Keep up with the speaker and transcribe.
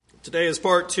Today is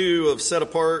part 2 of Set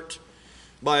Apart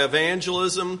by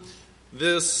Evangelism.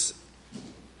 This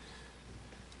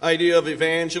idea of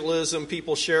evangelism,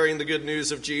 people sharing the good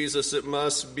news of Jesus, it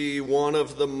must be one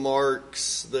of the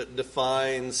marks that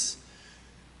defines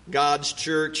God's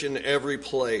church in every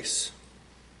place.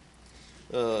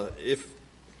 If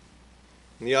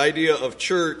the idea of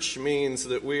church means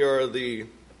that we are the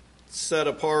set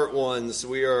apart ones,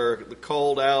 we are the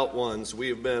called out ones, we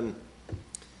have been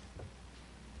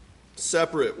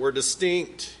separate, we're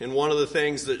distinct, and one of the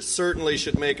things that certainly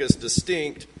should make us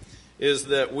distinct is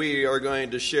that we are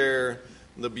going to share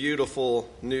the beautiful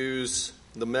news,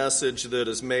 the message that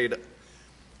has made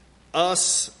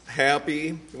us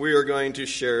happy. We are going to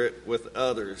share it with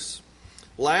others.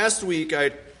 Last week,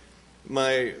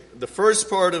 the first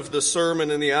part of the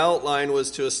sermon in the outline was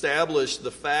to establish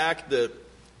the fact that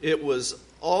it has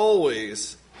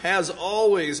always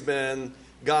been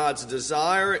God's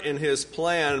desire and His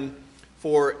plan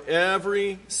for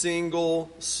every single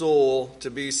soul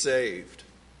to be saved.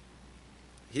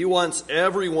 He wants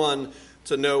everyone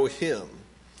to know Him.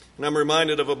 And I'm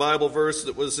reminded of a Bible verse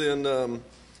that was in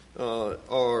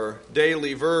our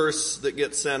daily verse that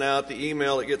gets sent out, the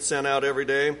email that gets sent out every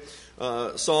day.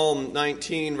 Psalm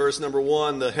 19, verse number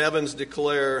 1, the heavens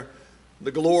declare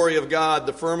the glory of God,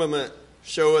 the firmament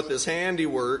showeth His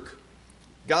handiwork.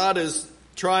 God is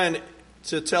trying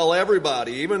to tell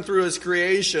everybody, even through His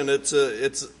creation,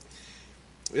 it's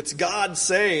God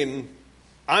saying,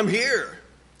 I'm here.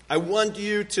 I want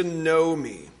you to know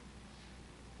me.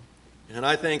 And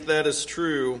I think that is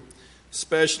true,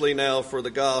 especially now for the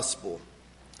gospel.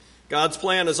 God's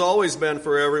plan has always been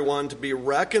for everyone to be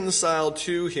reconciled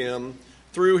to Him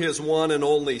through His one and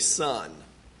only Son.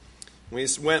 We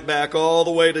went back all the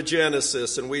way to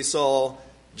Genesis and we saw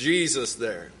Jesus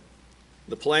there.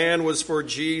 The plan was for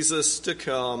Jesus to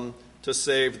come to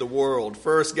save the world.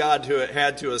 First, God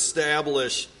had to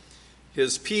establish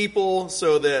His people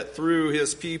so that through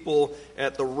His people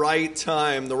at the right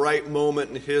time, the right moment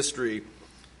in history,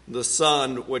 the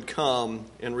Son would come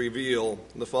and reveal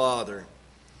the Father.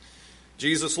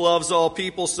 Jesus loves all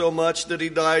people so much that He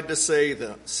died to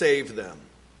save them.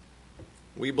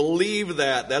 We believe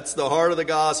that. That's the heart of the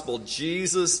gospel.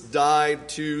 Jesus died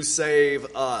to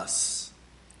save us.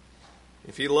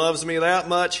 If He loves me that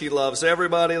much, He loves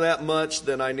everybody that much,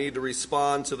 then I need to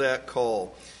respond to that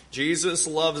call. Jesus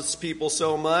loves people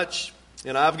so much,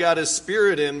 and I've got His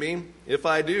Spirit in me. If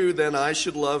I do, then I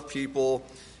should love people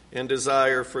and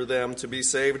desire for them to be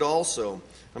saved also.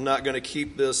 I'm not going to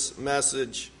keep this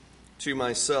message to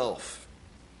myself.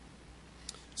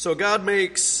 So God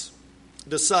makes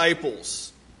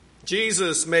disciples.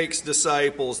 Jesus makes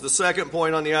disciples. The second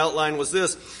point on the outline was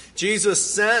this: Jesus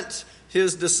sent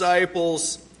His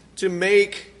disciples to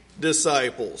make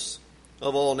disciples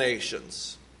of all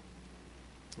nations.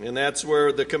 And that's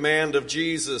where the command of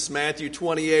Jesus, Matthew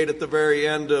 28 at the very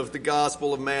end of the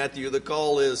Gospel of Matthew, the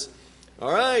call is,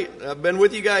 all right, I've been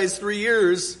with you guys 3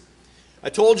 years. I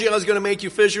told you I was going to make you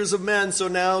fishers of men, so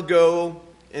now go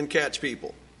and catch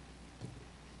people.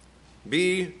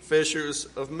 Be fishers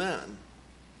of men.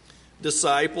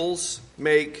 Disciples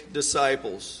make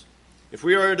disciples. If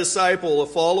we are a disciple, a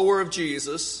follower of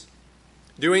Jesus,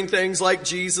 doing things like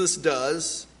Jesus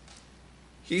does,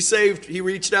 He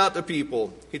reached out to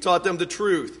people. He taught them the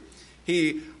truth.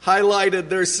 He highlighted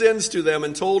their sins to them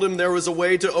and told them there was a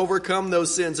way to overcome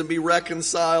those sins and be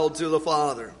reconciled to the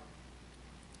Father.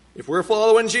 If we're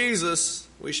following Jesus,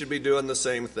 we should be doing the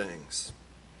same things.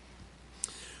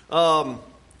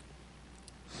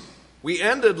 We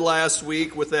ended last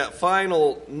week with that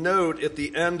final note at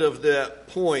the end of that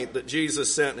point that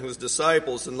Jesus sent His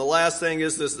disciples. And the last thing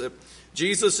is this, that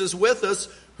Jesus is with us,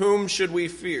 whom should we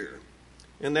fear?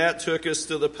 And that took us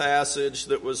to the passage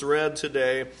that was read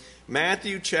today,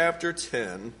 Matthew chapter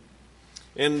 10.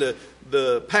 And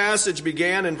the passage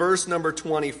began in verse number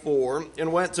 24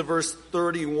 and went to verse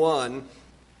 31.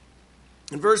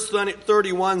 And verse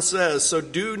 31 says, "So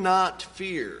do not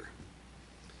fear.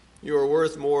 You are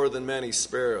worth more than many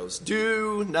sparrows."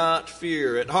 Do not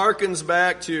fear. It harkens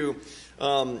back to, it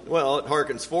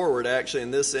harkens forward actually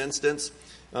in this instance.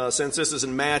 Since this is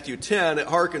in Matthew 10, it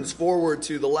harkens forward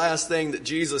to the last thing that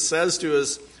Jesus says to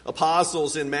His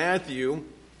apostles in Matthew.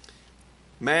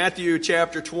 Matthew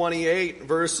chapter 28,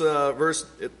 verse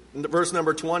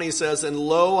number 20 says, "And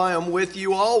lo, I am with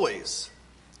you always,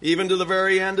 even to the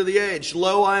very end of the age.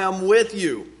 Lo, I am with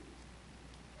you."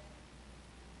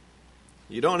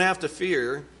 You don't have to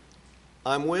fear.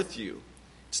 I'm with you.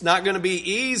 It's not going to be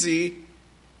easy,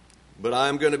 but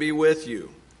I'm going to be with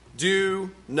you.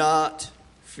 Do not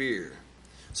fear.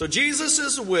 So Jesus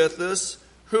is with us.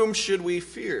 Whom should we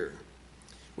fear?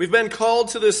 We've been called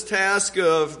to this task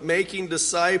of making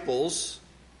disciples.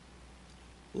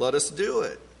 Let us do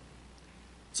it.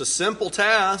 It's a simple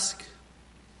task,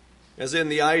 as in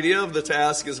the idea of the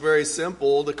task is very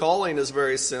simple. The calling is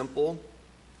very simple.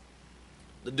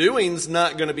 The doing's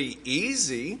not going to be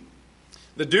easy.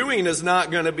 The doing is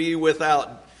not going to be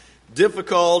without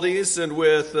difficulties and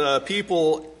with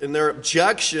people and their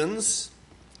objections.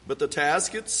 But the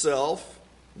task itself,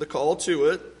 the call to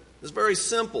it, is very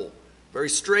simple, very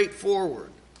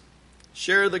straightforward.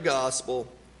 Share the gospel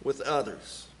with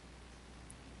others.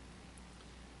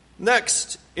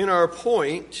 Next on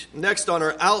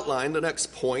our outline, the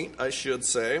next point, I should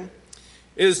say,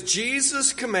 is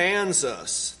Jesus commands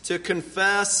us to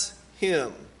confess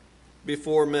Him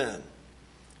before men.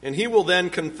 And He will then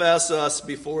confess us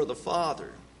before the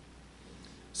Father.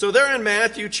 So there in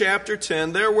Matthew chapter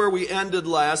 10, there where we ended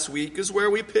last week, is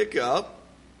where we pick up.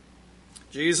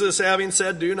 Jesus having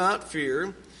said, "Do not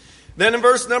fear." Then in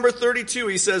verse number 32,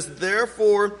 He says,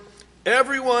 "Therefore,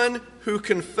 everyone who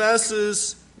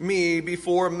confesses me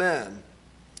before men,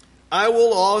 I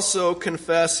will also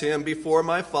confess him before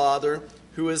my Father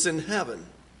who is in heaven.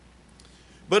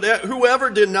 But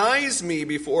whoever denies me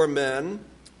before men,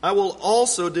 I will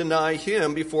also deny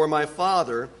him before my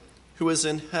Father who is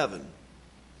in heaven."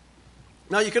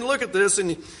 Now you can look at this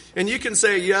and you can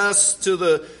say yes to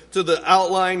the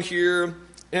outline here,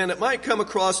 and it might come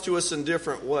across to us in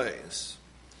different ways.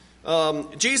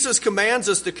 Jesus commands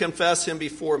us to confess Him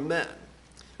before men.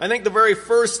 I think the very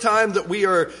first time that we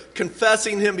are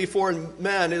confessing Him before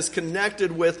men is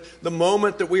connected with the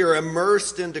moment that we are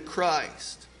immersed into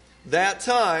Christ. That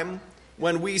time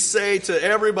when we say to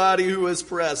everybody who is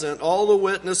present, all the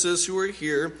witnesses who are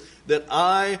here, that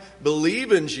I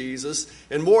believe in Jesus,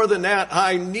 and more than that,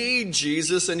 I need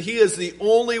Jesus, and He is the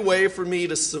only way for me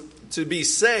to be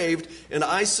saved, and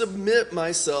I submit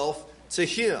myself to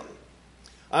Him.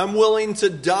 I'm willing to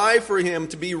die for Him,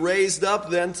 to be raised up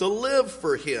then to live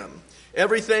for Him.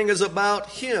 Everything is about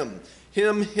Him.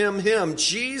 Him,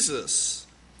 Jesus.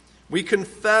 We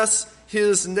confess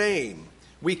His name.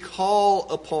 We call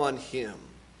upon Him.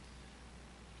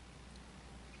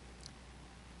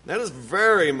 That is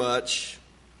very much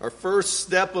our first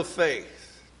step of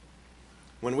faith.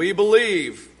 When we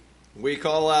believe, we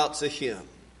call out to Him.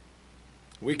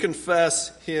 We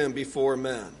confess Him before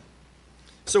men.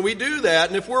 So we do that,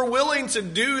 and if we're willing to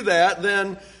do that,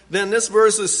 then this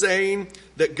verse is saying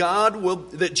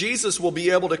that Jesus will be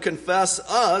able to confess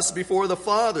us before the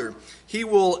Father. He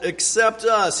will accept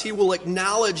us. He will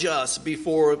acknowledge us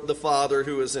before the Father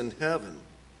who is in heaven.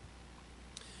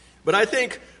 But I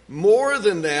think more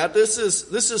than that, this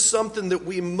is something that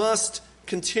we must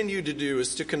continue to do,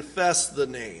 is to confess the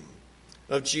name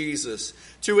of Jesus,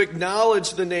 to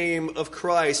acknowledge the name of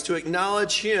Christ, to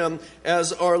acknowledge Him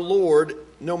as our Lord,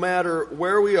 no matter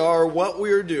where we are, what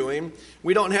we are doing.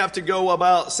 We don't have to go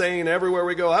about saying everywhere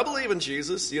we go, "I believe in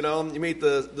Jesus." You meet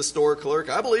the store clerk,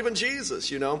 "I believe in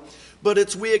Jesus," But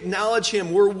it's we acknowledge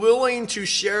Him. We're willing to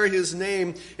share His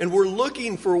name, and we're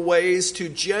looking for ways to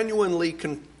genuinely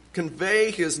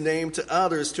convey His name to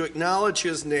others, to acknowledge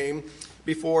His name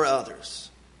before others.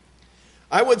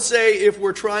 I would say if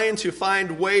we're trying to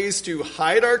find ways to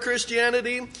hide our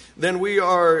Christianity, then we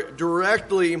are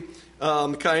directly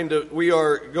we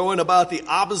are going about the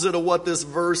opposite of what this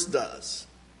verse does.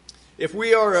 If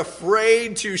we are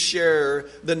afraid to share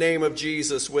the name of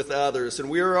Jesus with others, and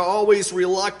we are always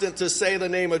reluctant to say the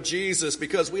name of Jesus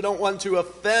because we don't want to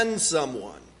offend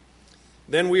someone,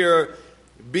 then we're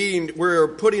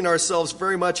putting ourselves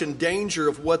very much in danger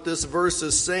of what this verse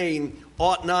is saying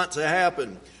ought not to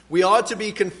happen. We ought to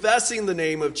be confessing the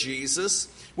name of Jesus.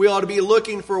 We ought to be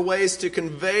looking for ways to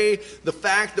convey the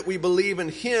fact that we believe in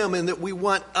Him and that we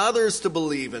want others to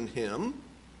believe in Him.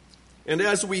 And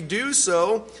as we do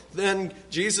so, then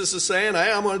Jesus is saying,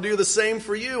 "Hey, I'm going to do the same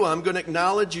for you. I'm going to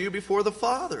acknowledge you before the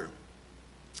Father."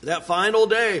 That final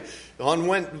day,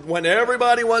 when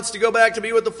everybody wants to go back to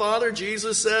be with the Father,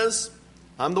 Jesus says,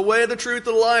 "I'm the way, the truth,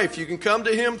 and the life. You can come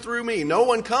to Him through me. No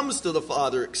one comes to the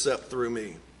Father except through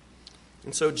me."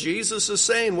 And so Jesus is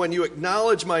saying, when you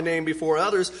acknowledge my name before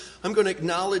others, I'm going to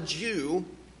acknowledge you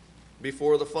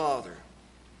before the Father.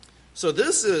 So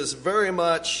this is very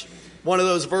much one of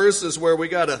those verses where we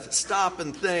got to stop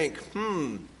and think,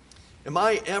 am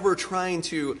I ever trying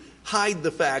to hide the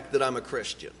fact that I'm a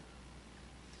Christian?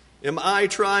 Am I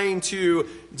trying to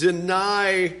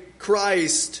deny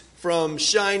Christ from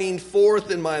shining forth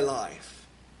in my life?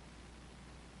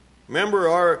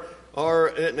 Remember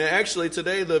and actually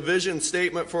today the vision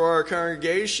statement for our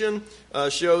congregation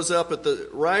shows up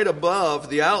right above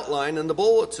the outline in the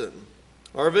bulletin.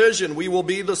 our vision. We will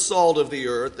be the salt of the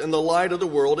earth and the light of the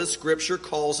world, as Scripture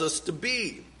calls us to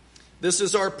be. This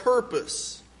is our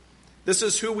purpose. This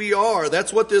is who we are.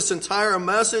 That's what this entire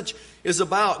message is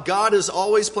about. God has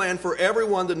always planned for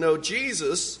everyone to know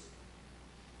Jesus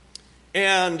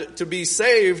and to be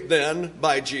saved then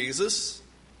by Jesus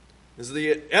is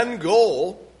the end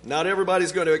goal. Not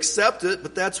everybody's going to accept it,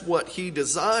 but that's what He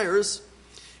desires.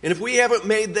 And if we haven't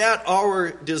made that our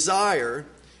desire,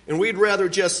 and we'd rather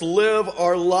just live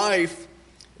our life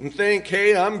and think,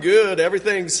 hey, I'm good,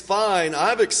 everything's fine,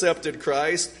 I've accepted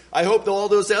Christ, I hope that all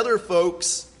those other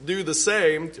folks do the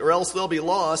same, or else they'll be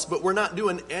lost, but we're not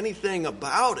doing anything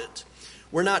about it.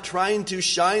 We're not trying to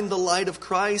shine the light of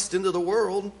Christ into the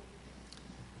world.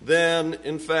 Then,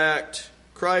 in fact,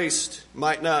 Christ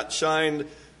might not shine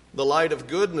the light of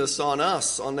goodness on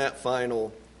us on that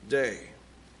final day.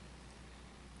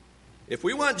 If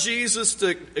we want Jesus to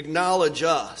acknowledge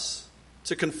us,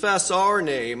 to confess our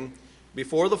name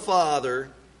before the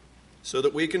Father so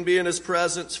that we can be in His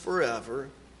presence forever,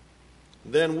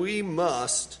 then we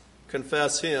must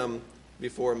confess Him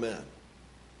before men.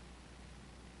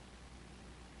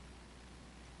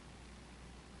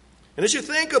 And as you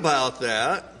think about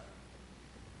that,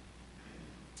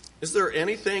 is there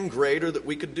anything greater that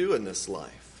we could do in this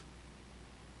life?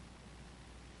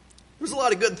 There's a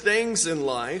lot of good things in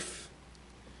life,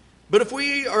 but if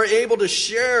we are able to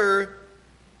share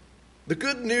the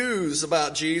good news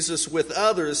about Jesus with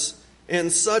others,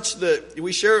 and such that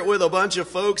we share it with a bunch of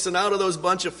folks, and out of those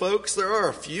bunch of folks, there are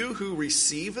a few who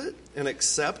receive it and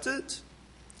accept it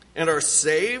and are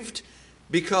saved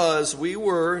because we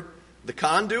were the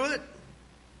conduit.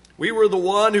 We were the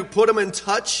one who put them in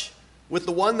touch with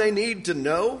the one they need to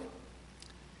know.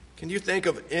 Can you think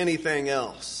of anything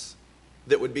else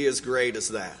that would be as great as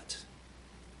that?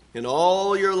 In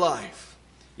all your life,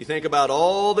 you think about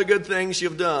all the good things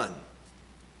you've done.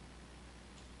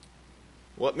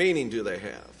 What meaning do they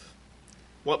have?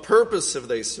 What purpose have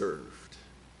they served?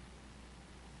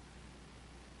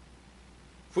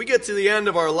 If we get to the end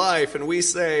of our life and we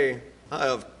say, I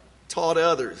have taught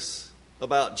others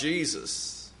about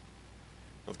Jesus,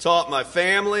 I've taught my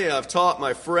family, I've taught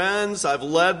my friends, I've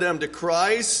led them to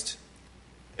Christ,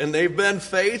 and they've been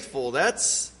faithful,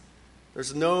 there's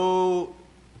no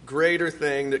greater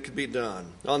thing that could be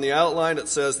done. On the outline it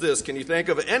says this: can you think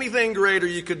of anything greater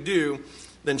you could do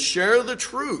than share the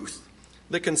truth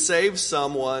that can save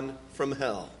someone from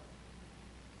hell?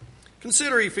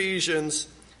 Consider Ephesians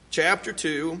chapter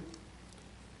 2,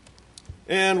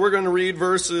 and we're going to read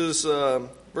verses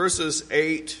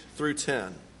 8 through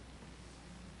 10.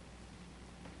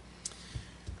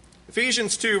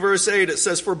 Ephesians 2, verse 8, it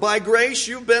says, "For by grace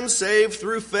you've been saved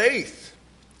through faith,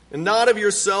 and not of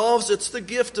yourselves, it's the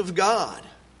gift of God,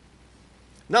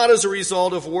 not as a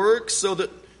result of works, so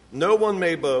that no one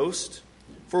may boast.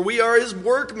 For we are His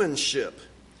workmanship,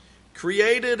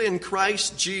 created in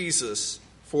Christ Jesus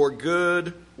for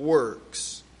good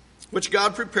works, which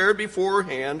God prepared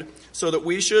beforehand so that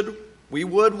we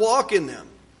would walk in them."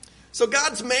 So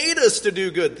God's made us to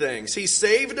do good things. He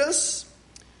saved us.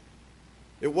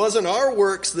 It wasn't our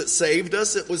works that saved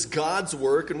us. It was God's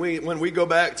work. And when we go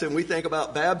back to and we think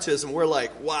about baptism, we're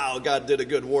like, wow, God did a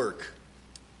good work.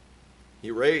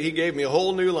 He gave me a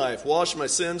whole new life, washed my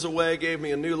sins away, gave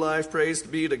me a new life, praise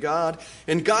be to God.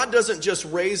 And God doesn't just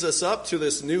raise us up to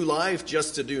this new life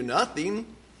just to do nothing,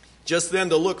 just then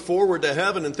to look forward to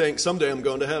heaven and think, someday I'm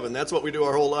going to heaven. That's what we do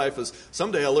our whole life is,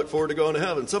 someday I look forward to going to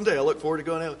heaven. Someday I look forward to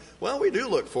going to heaven. Well, we do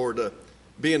look forward to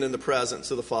being in the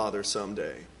presence of the Father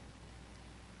someday.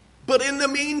 But in the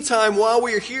meantime, while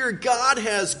we're here, God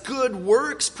has good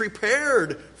works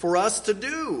prepared for us to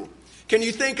do. Can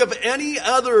you think of any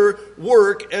other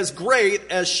work as great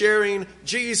as sharing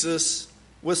Jesus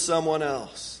with someone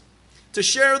else? To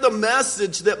share the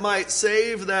message that might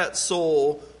save that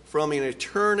soul from an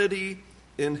eternity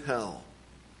in hell.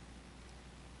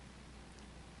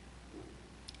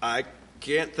 I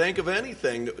can't think of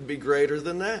anything that would be greater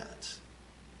than that.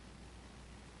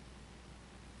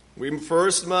 We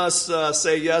first must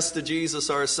say yes to Jesus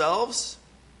ourselves.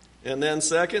 And then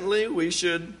secondly, we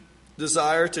should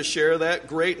desire to share that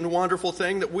great and wonderful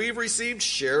thing that we've received,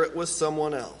 share it with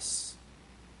someone else.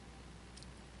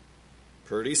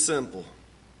 Pretty simple.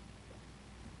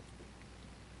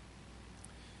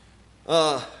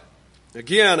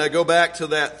 Again, I go back to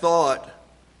that thought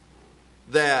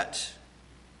that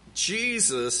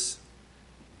Jesus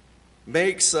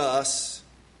makes us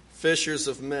fishers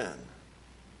of men.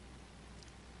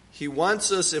 He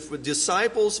wants us, if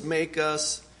disciples make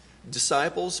us,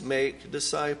 disciples make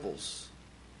disciples.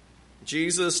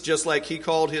 Jesus, just like He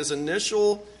called His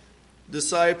initial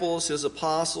disciples, his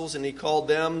apostles, and he called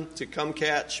them to come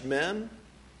catch men,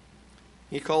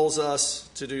 he calls us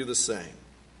to do the same.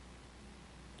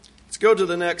 Let's go to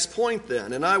the next point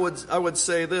then. And I would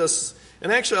say this,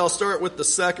 and actually I'll start with the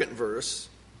second verse.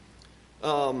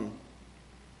 The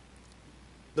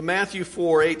Matthew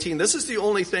 4:18. This is the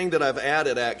only thing that I've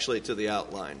added actually to the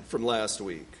outline from last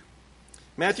week.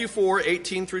 Matthew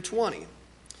 4:18 through 20.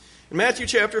 In Matthew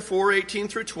chapter 4:18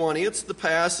 through 20, it's the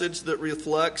passage that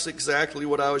reflects exactly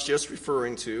what I was just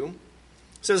referring to.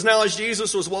 It says, "Now as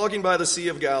Jesus was walking by the Sea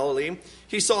of Galilee,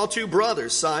 he saw two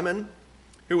brothers, Simon,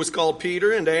 who was called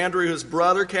Peter, and Andrew, his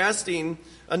brother, casting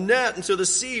a net into the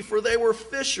sea, for they were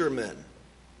fishermen.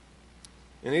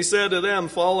 And he said to them,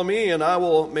 'Follow me, and I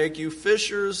will make you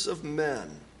fishers of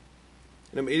men.'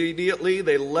 And immediately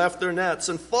they left their nets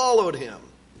and followed him.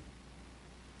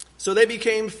 So they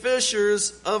became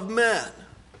fishers of men."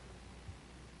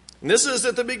 And this is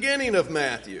at the beginning of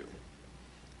Matthew.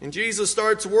 And Jesus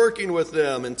starts working with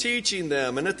them and teaching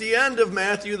them. And at the end of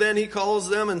Matthew, then he calls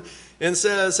them and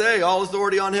says, "Hey, all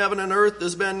authority on heaven and earth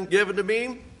has been given to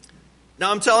me.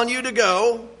 Now I'm telling you to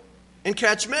go and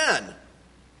catch men.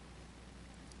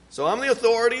 So I'm the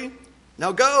authority.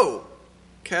 Now go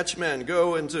catch men.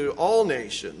 Go into all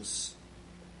nations.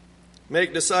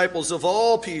 Make disciples of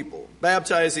all people,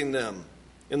 baptizing them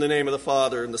in the name of the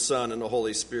Father and the Son and the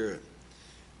Holy Spirit."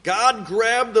 God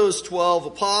grabbed those 12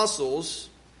 apostles.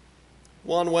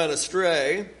 One went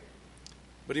astray,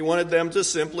 but he wanted them to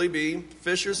simply be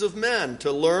fishers of men,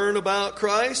 to learn about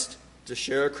Christ, to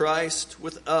share Christ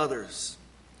with others,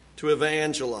 to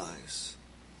evangelize.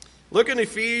 Look in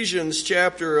Ephesians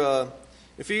chapter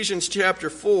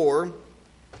 4,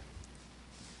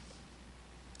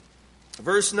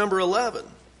 verse number 11.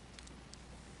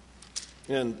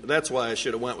 And that's why I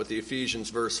should have went with the Ephesians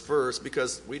verse first,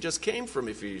 because we just came from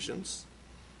Ephesians.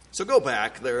 So go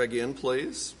back there again,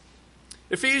 please.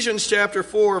 Ephesians chapter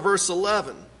 4, verse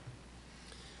 11.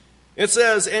 It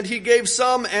says, "And he gave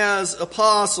some as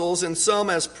apostles, and some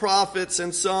as prophets,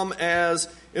 and some as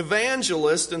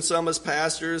evangelists, and some as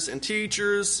pastors and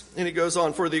teachers." And he goes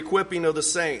on, "for the equipping of the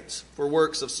saints, for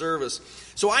works of service."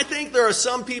 So I think there are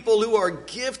some people who are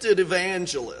gifted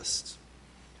evangelists.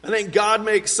 I think God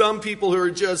makes some people who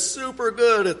are just super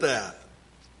good at that.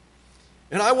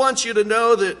 And I want you to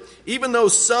know that even though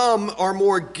some are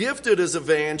more gifted as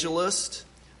evangelists,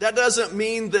 that doesn't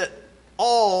mean that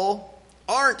all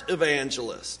aren't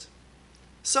evangelists.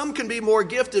 Some can be more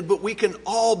gifted, but we can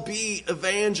all be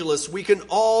evangelists. We can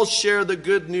all share the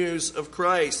good news of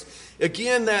Christ.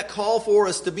 Again, that call for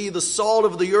us to be the salt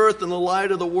of the earth and the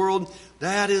light of the world,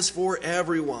 that is for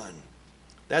everyone.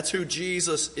 That's who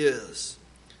Jesus is.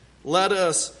 Let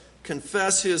us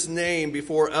confess his name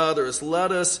before others.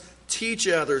 Let us teach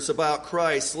others about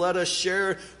Christ. Let us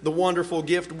share the wonderful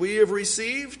gift we have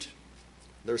received.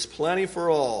 There's plenty for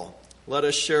all. Let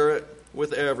us share it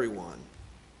with everyone.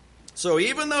 So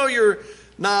even though you're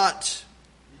not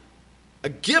a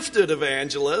gifted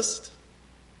evangelist,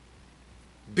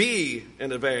 be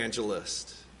an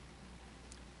evangelist.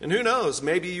 And who knows,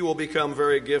 maybe you will become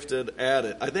very gifted at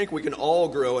it. I think we can all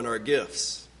grow in our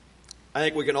gifts. I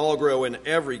think we can all grow in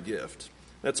every gift.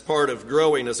 That's part of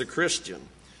growing as a Christian,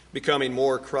 becoming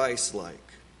more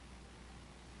Christ-like.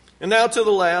 And now to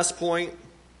the last point.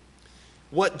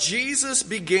 What Jesus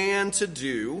began to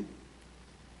do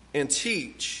and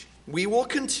teach, we will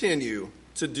continue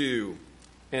to do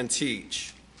and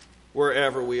teach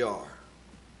wherever we are.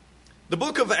 The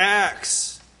book of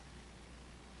Acts,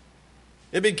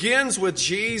 it begins with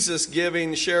Jesus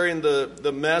sharing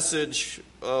the message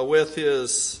with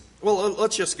his... Well,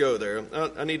 let's just go there.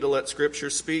 I need to let Scripture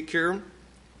speak here. And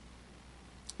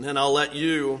then I'll let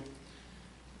you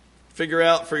figure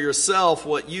out for yourself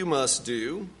what you must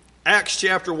do. Acts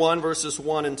chapter 1, verses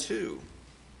 1 and 2.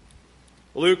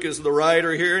 Luke is the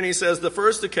writer here, and he says, "The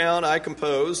first account I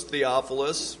composed,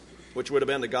 Theophilus," which would have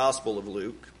been the Gospel of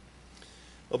Luke,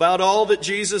 "about all that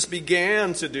Jesus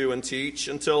began to do and teach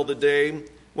until the day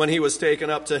when he was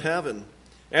taken up to heaven,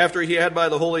 after he had by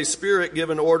the Holy Spirit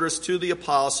given orders to the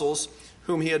apostles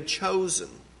whom he had chosen."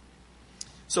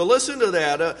 So listen to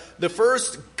that.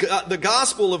 The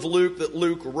Gospel of Luke that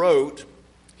Luke wrote,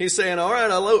 he's saying, all right,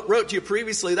 I wrote to you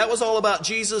previously, that was all about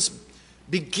Jesus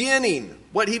beginning,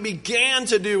 what he began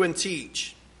to do and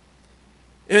teach.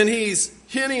 And he's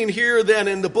hinting here then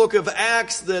in the book of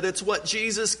Acts that it's what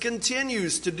Jesus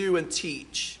continues to do and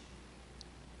teach.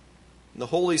 The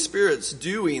Holy Spirit's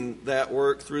doing that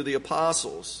work through the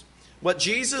apostles. What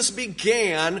Jesus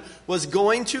began was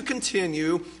going to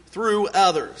continue through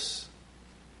others.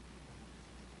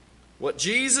 What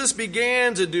Jesus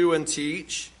began to do and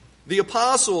teach, the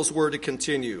apostles were to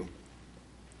continue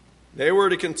They were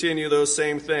to continue those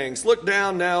same things. Look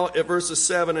down now at verses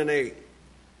 7 and 8.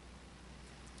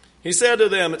 He said to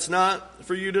them, "It's not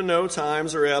for you to know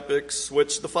times or epochs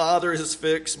which the Father has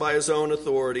fixed by his own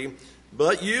authority,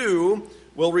 but you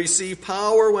will receive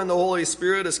power when the Holy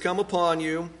Spirit has come upon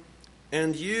you,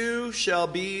 and you shall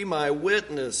be my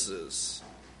witnesses,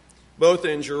 both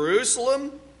in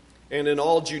Jerusalem and in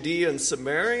all Judea and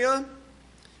Samaria,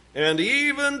 and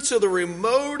even to the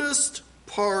remotest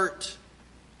part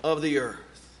of the earth."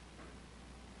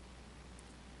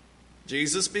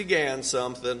 Jesus began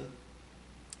something.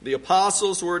 The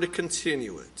apostles were to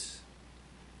continue it.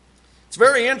 It's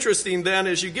very interesting then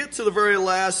as you get to the very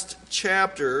last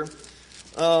chapter,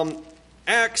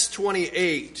 Acts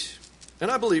 28.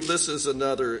 And I believe this is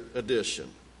another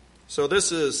addition. So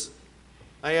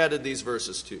I added these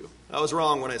verses too. I was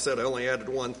wrong when I said I only added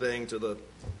one thing to the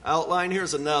outline.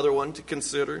 Here's another one to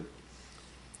consider.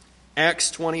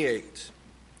 Acts 28.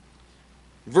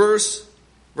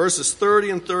 Verses 30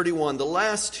 and 31, the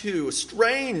last two, a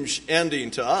strange ending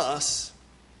to us,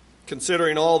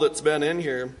 considering all that's been in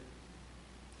here.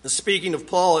 Speaking of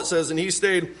Paul, it says, "And he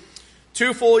stayed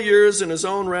 2 full years in his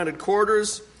own rented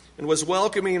quarters and was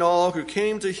welcoming all who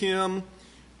came to him,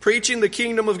 preaching the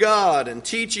kingdom of God and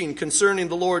teaching concerning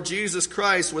the Lord Jesus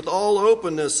Christ with all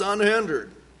openness, unhindered."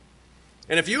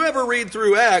 And if you ever read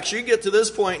through Acts, you get to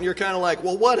this point and you're kind of like,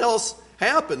 well, what else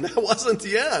happened? That wasn't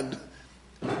the end.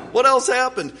 What else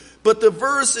happened? But the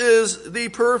verse is the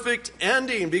perfect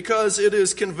ending because it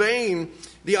is conveying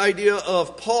the idea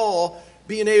of Paul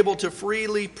being able to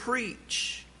freely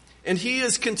preach. And he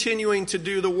is continuing to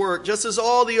do the work, just as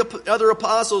all the other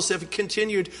apostles have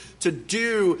continued to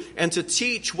do and to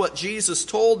teach what Jesus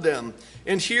told them.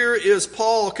 And here is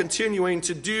Paul continuing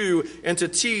to do and to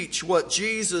teach what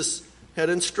Jesus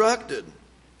had instructed.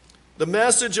 The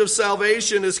message of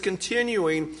salvation is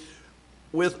continuing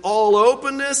with all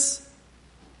openness,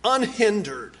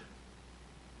 unhindered.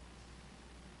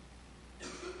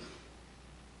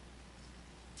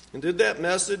 And did that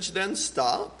message then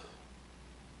stop?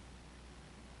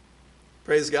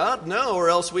 Praise God, no, or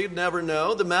else we'd never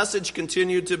know. The message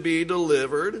continued to be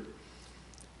delivered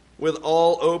with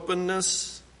all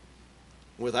openness,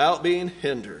 without being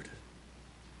hindered.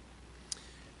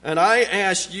 And I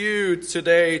ask you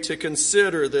today to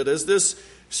consider that as this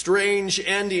strange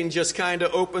ending just kind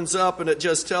of opens up and it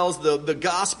just tells the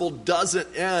gospel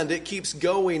doesn't end. It keeps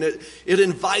going. It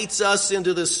invites us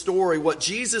into this story. What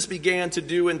Jesus began to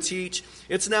do and teach,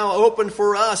 it's now open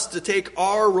for us to take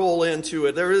our role into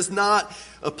it. There is not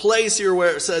a place here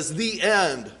where it says the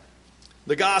end.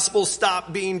 The gospel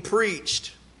stopped being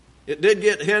preached. It did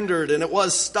get hindered and it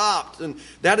was stopped. And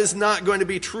that is not going to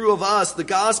be true of us. The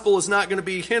gospel is not going to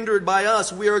be hindered by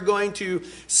us. We are going to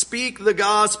speak the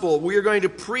gospel. We are going to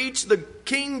preach the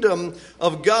kingdom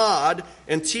of God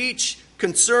and teach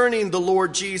concerning the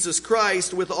Lord Jesus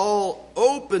Christ with all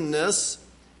openness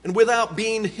and without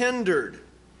being hindered.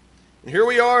 And here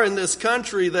we are in this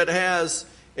country that has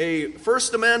a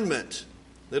First Amendment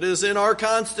that is in our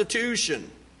Constitution.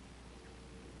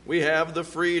 We have the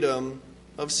freedom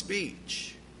of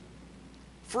speech.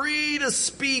 Free to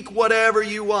speak whatever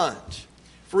you want.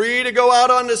 Free to go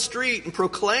out on the street and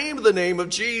proclaim the name of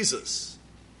Jesus.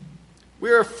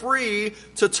 We are free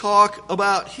to talk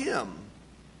about Him.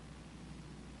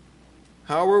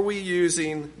 How are we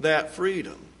using that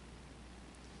freedom?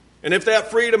 And if that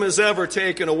freedom is ever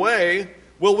taken away,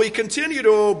 will we continue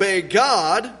to obey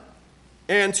God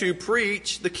and to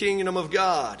preach the kingdom of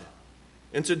God?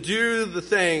 And to do the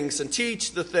things and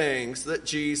teach the things that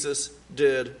Jesus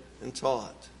did and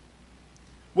taught?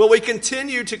 Will we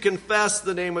continue to confess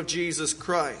the name of Jesus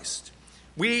Christ?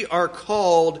 We are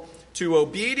called to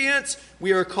obedience.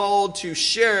 We are called to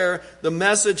share the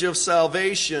message of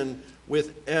salvation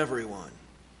with everyone.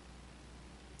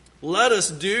 Let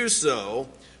us do so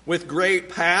with great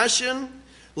passion.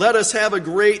 Let us have a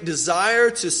great desire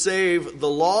to save the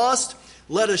lost.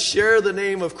 Let us share the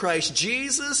name of Christ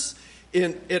Jesus.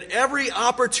 At every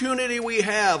opportunity we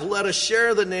have, let us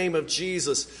share the name of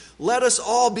Jesus. Let us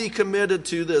all be committed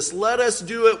to this. Let us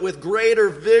do it with greater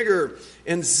vigor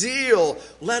and zeal.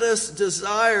 Let us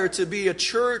desire to be a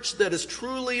church that is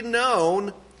truly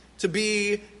known to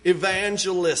be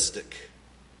evangelistic.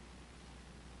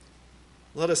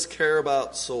 Let us care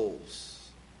about souls.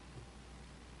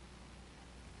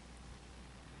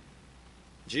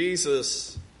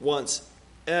 Jesus wants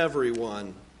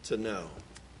everyone to know.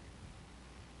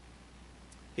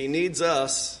 He needs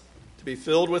us to be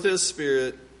filled with His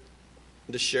Spirit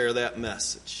and to share that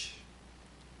message.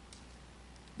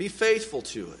 Be faithful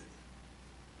to it.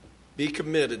 Be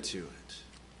committed to it.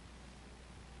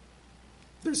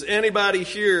 If there's anybody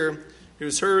here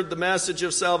who's heard the message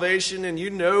of salvation and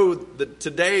you know that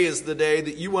today is the day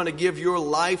that you want to give your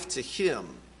life to Him,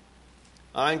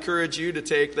 I encourage you to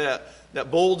take that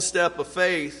bold step of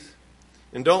faith.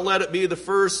 And don't let it be the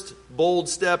first bold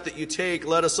step that you take.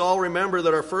 Let us all remember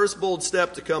that our first bold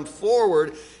step to come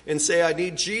forward and say, I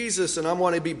need Jesus and I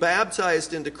want to be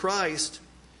baptized into Christ,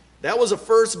 that was a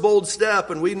first bold step,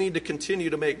 and we need to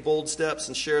continue to make bold steps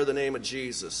and share the name of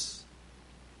Jesus.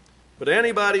 But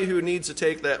anybody who needs to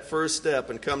take that first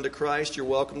step and come to Christ, you're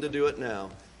welcome to do it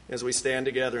now as we stand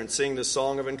together and sing this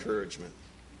song of encouragement.